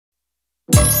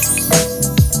Hey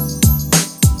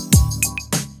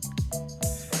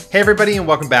everybody, and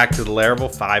welcome back to the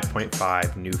Laravel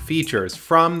 5.5 new features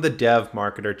from the Dev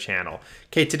Marketer channel.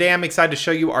 Okay, today I'm excited to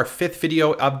show you our 5th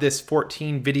video of this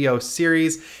 14 video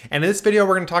series. And in this video,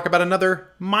 we're going to talk about another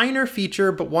minor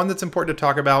feature, but one that's important to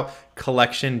talk about: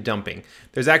 collection dumping.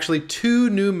 There's actually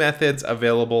 2 new methods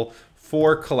available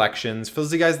for collections. For those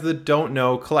of you guys that don't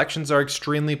know, collections are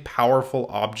extremely powerful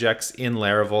objects in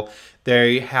Laravel.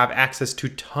 They have access to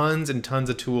tons and tons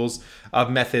of tools of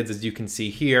methods, as you can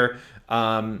see here.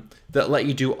 That let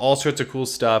you do all sorts of cool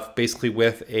stuff, basically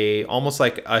with almost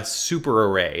like a super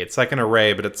array. It's like an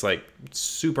array, but it's like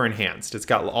super enhanced. It's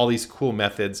got all these cool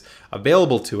methods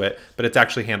available to it, but it's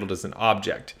actually handled as an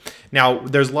object. Now,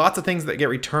 there's lots of things that get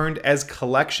returned as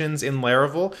collections in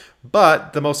Laravel,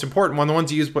 but the most important one, the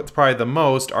ones you use probably the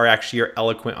most, are actually your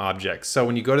Eloquent objects. So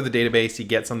when you go to the database, you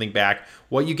get something back.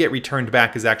 What you get returned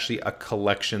back is actually a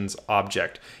collections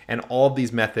object, and all of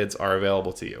these methods are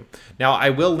available to you. Now, I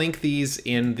will link these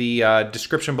in the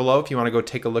description below if you want to go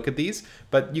take a look at these,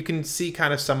 but you can see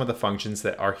kind of some of the functions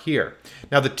that are here.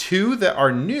 Now, the 2 that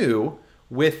are new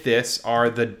with this are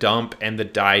the dump and the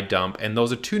die dump, and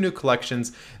those are 2 new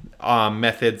collections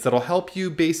methods that'll help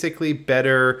you basically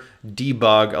better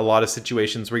debug a lot of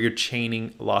situations where you're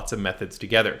chaining lots of methods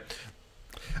together.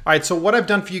 All right, so what I've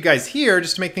done for you guys here,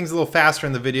 just to make things a little faster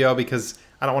in the video, because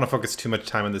I don't want to focus too much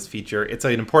time on this feature. It's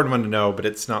an important one to know, but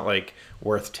it's not like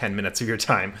worth 10 minutes of your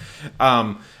time.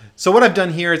 So what I've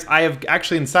done here is I have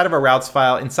actually, inside of our routes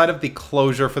file, inside of the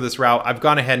closure for this route, I've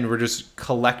gone ahead and we're just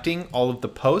collecting all of the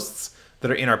posts that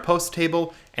are in our post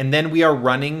table, and then we are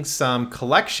running some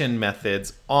collection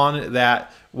methods on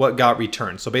that, what got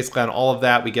returned. So basically on all of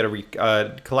that, we get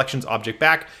a collections object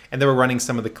back, and then we're running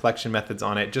some of the collection methods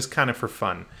on it, just kind of for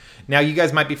fun. Now, you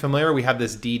guys might be familiar, we have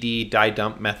this dd die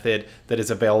dump method that is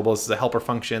available. This is a helper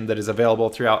function that is available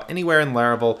throughout anywhere in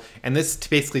Laravel, and this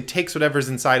basically takes whatever's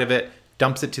inside of it,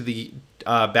 dumps it to the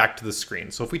back to the screen.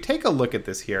 So if we take a look at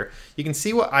this here, you can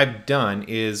see what I've done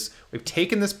is we've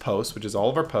taken this post, which is all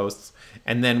of our posts,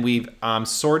 and then we've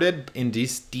sorted in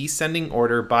descending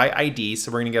order by ID.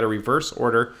 So we're going to get a reverse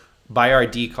order by our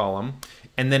ID column.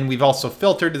 And then we've also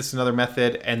filtered, this is another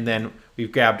method, and then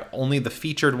we've grabbed only the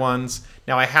featured ones.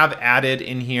 Now I have added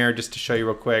in here, just to show you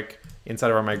real quick,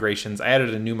 inside of our migrations, I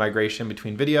added a new migration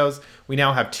between videos. We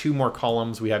now have 2 more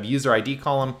columns. We have user ID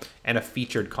column and a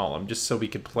featured column, just so we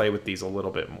could play with these a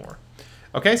little bit more.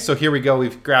 Okay, so here we go.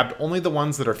 We've grabbed only the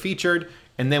ones that are featured,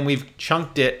 and then we've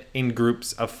chunked it in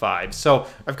groups of 5. So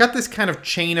I've got this kind of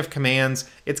chain of commands.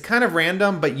 It's kind of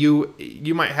random, but you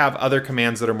might have other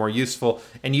commands that are more useful,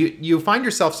 and you find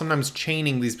yourself sometimes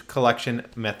chaining these collection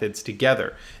methods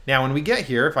together. Now, when we get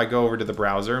here, if I go over to the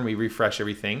browser and we refresh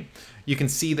everything, you can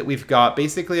see that we've got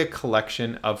basically a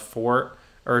collection of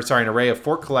an array of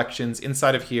 4 collections.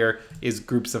 Inside of here is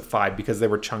groups of 5 because they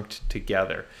were chunked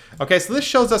together. Okay, so this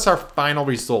shows us our final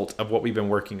result of what we've been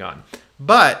working on.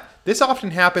 But this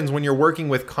often happens when you're working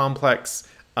with complex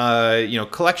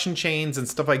collection chains and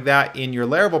stuff like that in your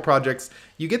Laravel projects.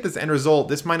 You get this end result.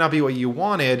 This might not be what you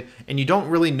wanted, and you don't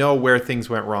really know where things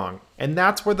went wrong. And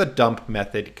that's where the dump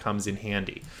method comes in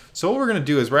handy. So what we're going to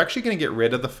do is we're actually going to get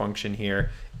rid of the function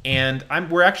here, and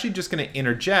we're actually just going to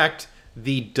interject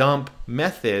the dump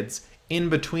methods in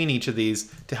between each of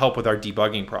these to help with our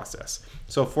debugging process.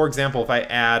 So for example, if I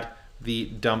add the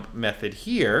dump method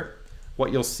here,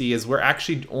 what you'll see is we're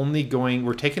actually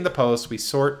we're taking the post, we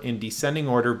sort in descending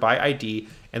order by ID,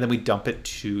 and then we dump it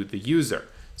to the user.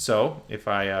 So if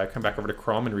I come back over to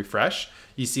Chrome and refresh,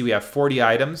 you see we have 40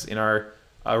 items in our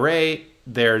array.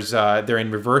 They're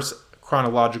in reverse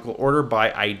chronological order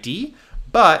by ID,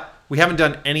 but we haven't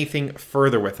done anything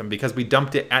further with them because we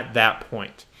dumped it at that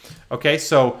point. Okay,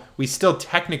 so we still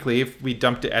technically, if we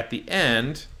dumped it at the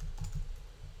end,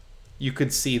 you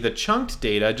could see the chunked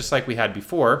data just like we had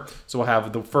before. So we'll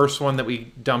have the first one that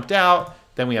we dumped out,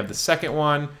 then we have the second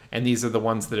one, and these are the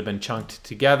ones that have been chunked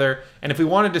together. And if we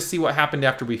wanted to see what happened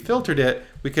after we filtered it,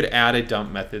 we could add a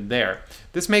dump method there.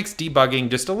 This makes debugging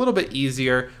just a little bit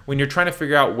easier when you're trying to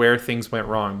figure out where things went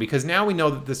wrong, because now we know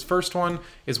that this first one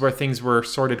is where things were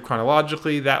sorted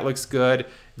chronologically. That looks good.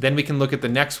 Then we can look at the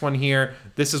next one here.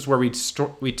 This is where we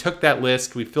took that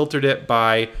list, we filtered it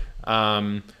by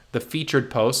the featured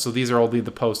posts. So these are only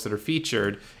the posts that are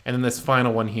featured. And then this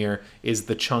final one here is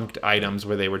the chunked items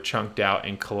where they were chunked out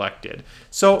and collected.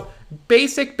 So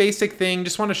Basic thing.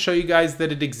 Just want to show you guys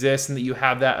that it exists and that you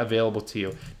have that available to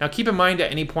you. Now keep in mind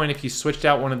at any point if you switched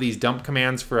out one of these dump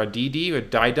commands for a DD, a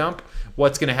die dump,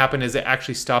 what's going to happen is it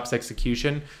actually stops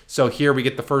execution. So here we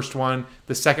get the first one,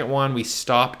 the second one we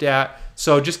stopped at.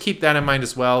 So just keep that in mind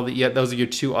as well, that those are your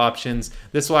two options.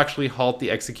 This will actually halt the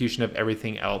execution of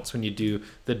everything else when you do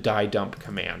the die dump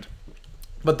command.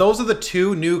 But those are the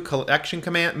two new collection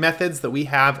command methods that we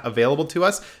have available to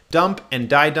us, dump and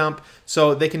die dump.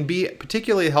 So they can be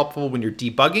particularly helpful when you're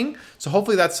debugging. So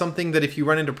hopefully that's something that if you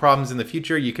run into problems in the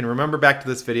future, you can remember back to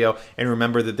this video and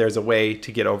remember that there's a way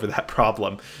to get over that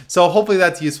problem. So hopefully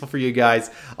that's useful for you guys.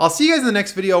 I'll see you guys in the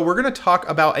next video. We're gonna talk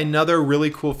about another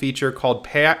really cool feature called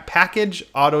package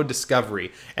auto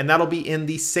discovery. And that'll be in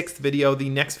the 6th video, the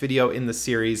next video in the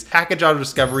series. Package auto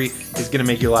discovery is gonna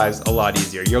make your lives a lot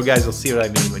easier. You guys will see what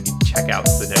I mean when you check out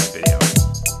the next video.